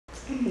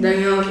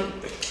Daniel,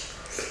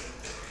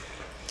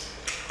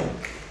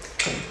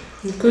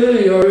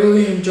 clearly you're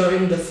really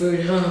enjoying the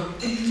food, huh?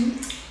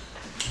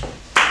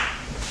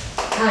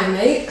 Hi,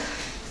 mate.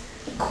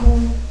 Cool.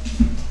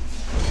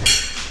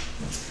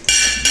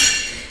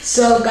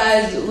 So,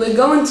 guys, we're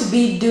going to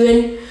be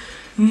doing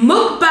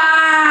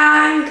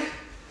mukbang.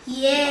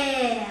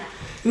 Yeah.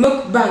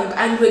 Mukbang,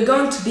 and we're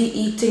going to be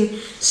eating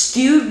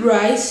stewed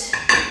rice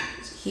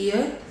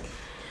here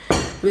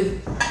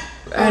with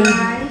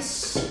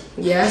Rice.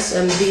 yes,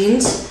 and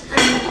beans.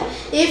 And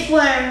if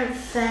we're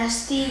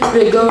fasting,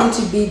 We're going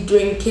to be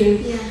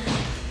drinking yeah.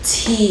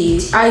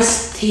 tea,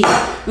 iced tea,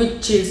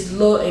 which is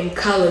low in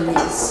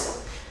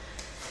calories.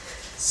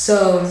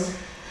 So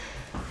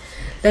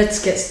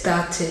let's get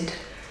started.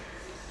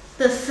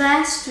 But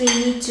first we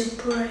need to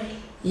pray.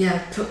 Yeah,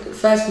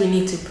 first we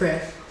need to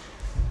pray.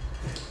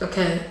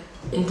 Okay,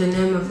 in the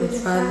name of the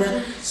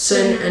Father,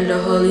 Son, and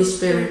the Holy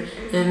Spirit.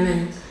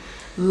 Amen.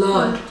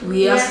 Lord,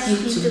 we ask you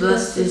to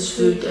bless this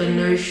food and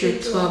nourish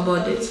it to our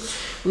bodies.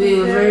 We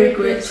are very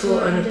grateful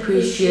and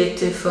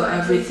appreciative for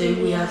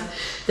everything we have.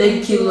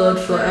 Thank you, Lord,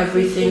 for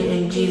everything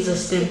in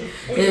Jesus' name.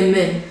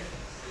 Amen.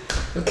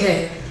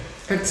 Okay,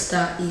 let's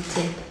start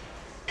eating.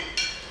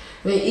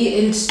 We're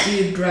eating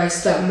stewed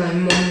rice that my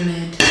mom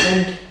made,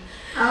 and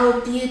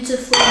Our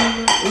beautiful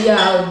mother.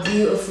 yeah, our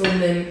beautiful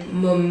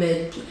mom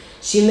made.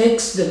 She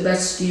makes the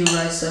best stew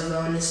rice ever,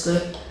 honestly.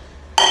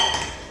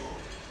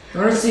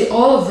 Honestly,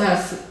 all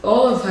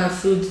of her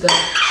foods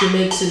that she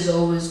makes is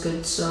always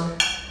good. So,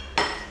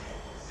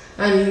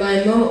 and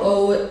my mom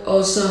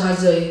also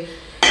has a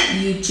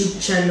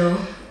YouTube channel.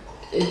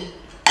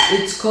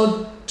 It's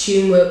called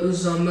Chinwe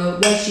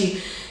Uzoma, where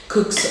she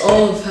cooks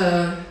all of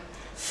her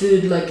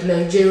food, like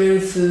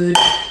Nigerian food,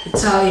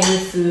 Italian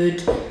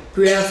food,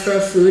 Biafra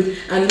food,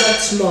 and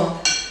lots more.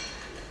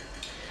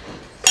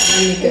 Let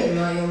me get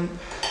my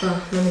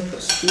let me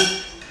put stew.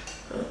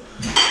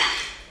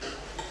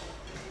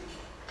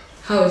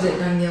 How is it,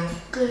 Daniel?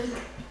 Good.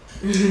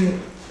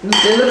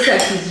 It looks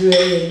like he's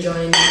really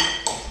enjoying it.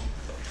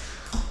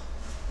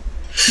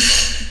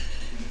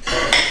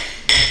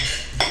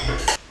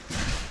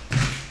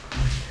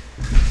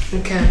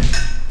 Okay.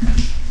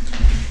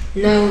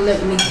 Now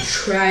let me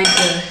try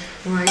the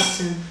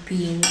rice and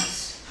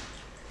beans.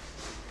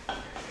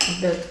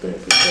 That's gonna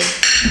be good.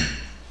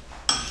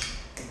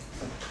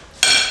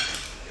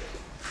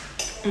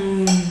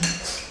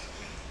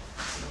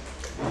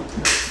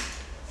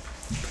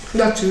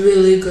 That's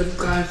really good,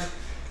 guys.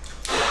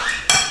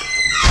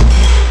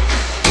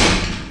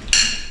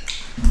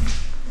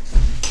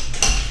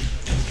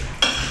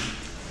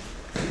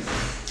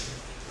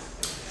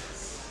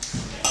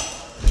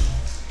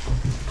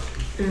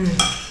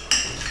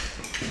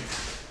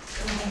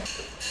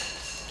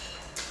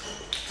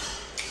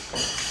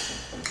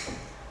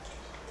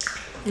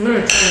 I'm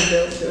gonna try a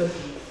bit of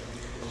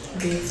the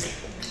beef.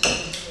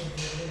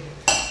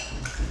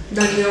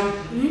 Daniel,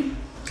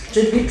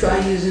 should we try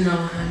using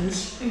our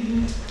hands?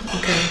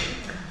 Okay.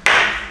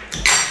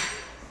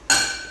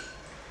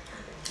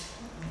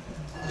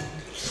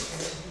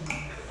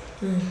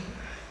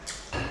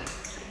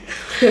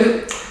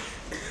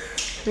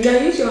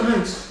 Yeah, use your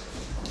hands.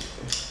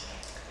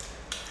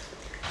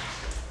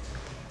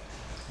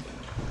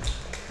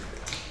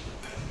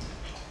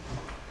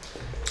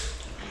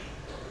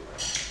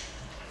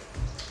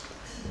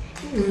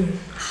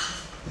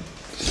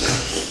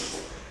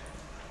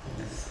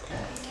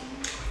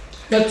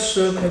 That's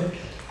so good.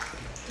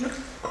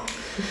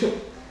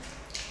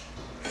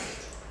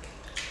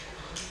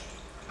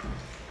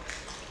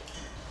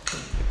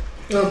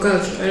 Oh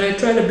gosh, and I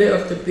tried a bit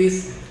of the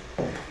beef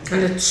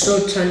and it's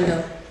so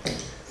tender.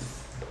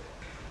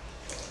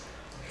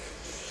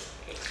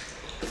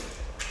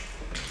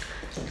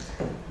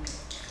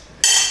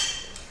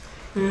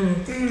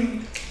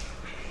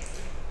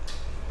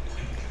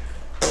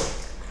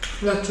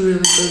 That's really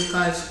good,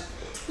 guys.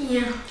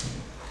 Yeah.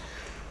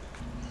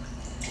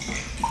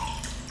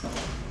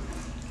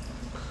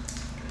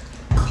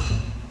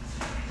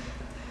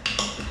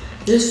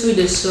 This food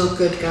is so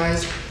good,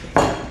 guys.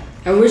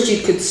 I wish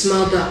you could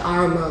smell the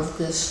aroma of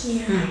this.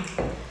 Yeah.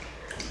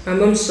 My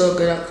mom's so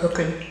good at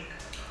cooking.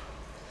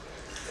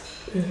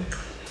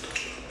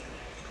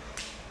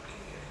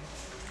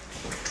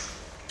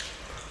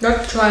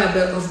 Let's try a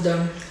bit of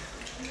the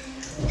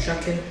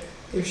chicken,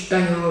 which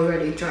Daniel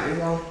already tried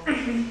well.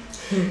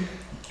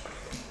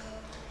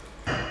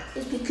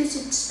 It's because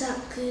it's that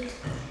good.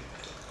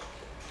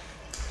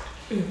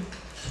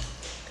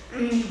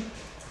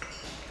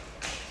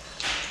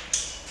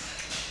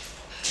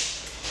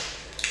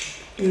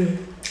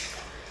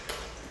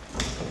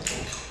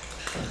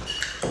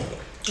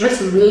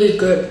 That's really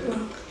good.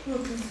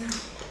 What is that?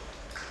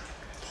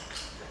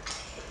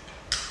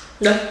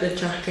 That's the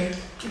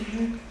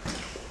chicken.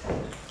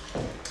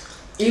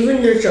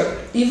 Even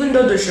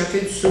though the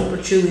chicken is super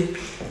chewy,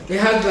 it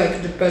has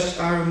like the best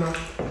aroma.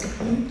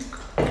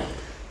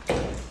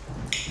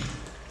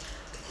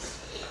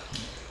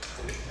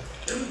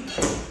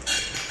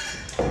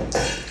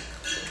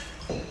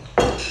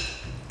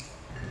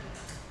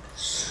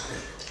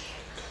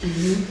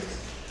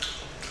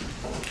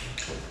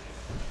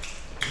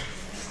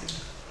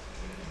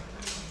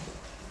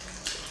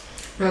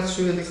 That's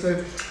really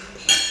good.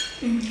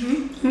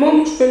 I'm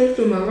almost finished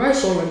with my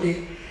rice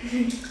already.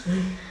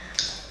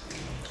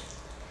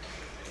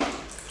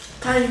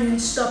 Can't even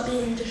stop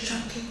eating the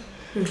chocolate.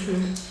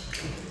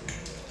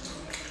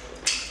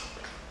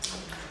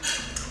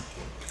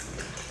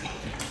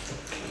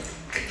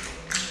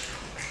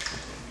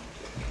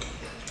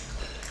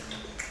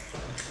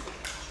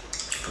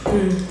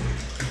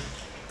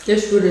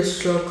 This food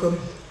is so good.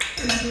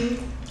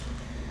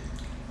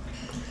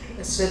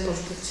 A sip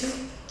of the tea.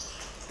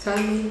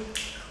 Tiny.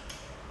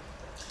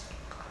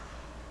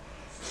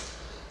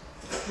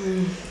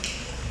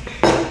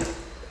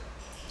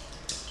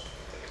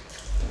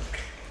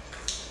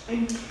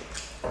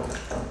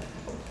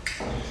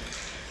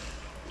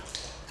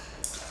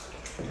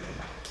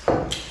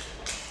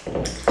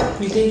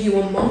 You think you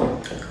want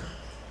more?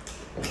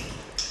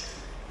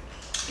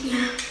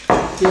 Yeah.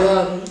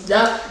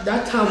 Yeah,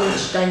 that's how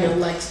much Daniel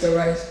likes the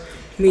rice.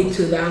 Me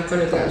too. That I'm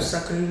gonna get a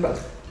second one.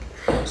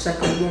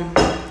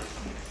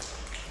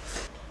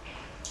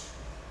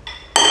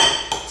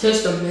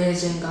 Tastes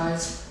amazing,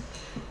 guys.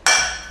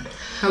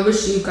 I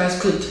wish you guys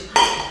could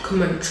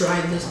come and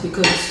try this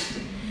because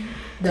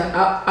the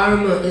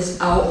aroma is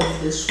out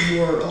of this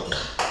world.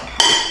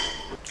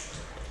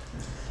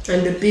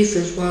 And the beef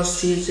is well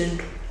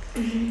seasoned.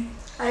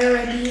 I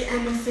already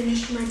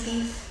finished my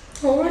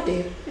beef.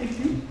 Already?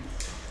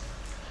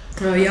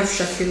 Oh, you have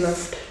shaki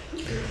left.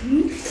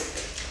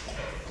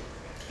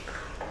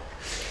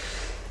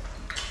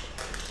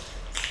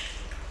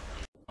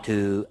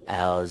 2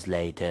 hours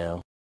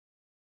later.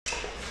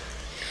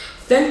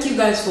 Thank you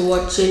guys for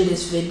watching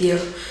this video.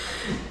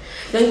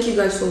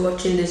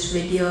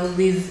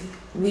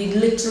 We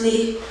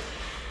literally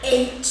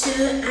ate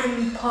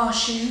 2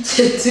 portions.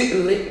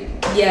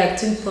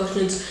 two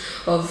portions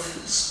of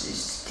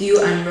stew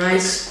and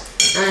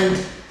rice, and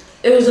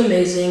it was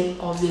amazing.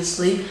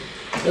 Obviously,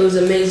 it was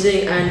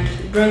amazing,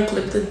 and drank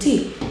Lipton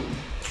tea.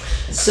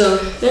 So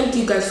thank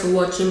you guys for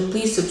watching.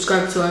 Please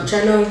subscribe to our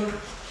channel,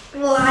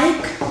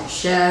 Like,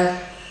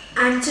 share,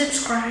 and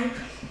subscribe.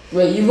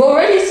 Wait, you've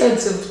already said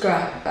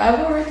subscribe. I've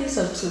already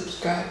said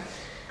subscribe.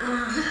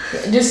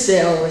 Just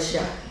say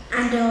Osha.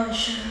 And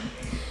Osha.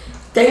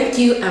 Thank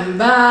you and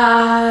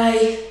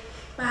bye.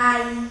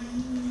 Bye.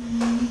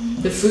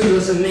 The food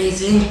was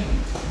amazing.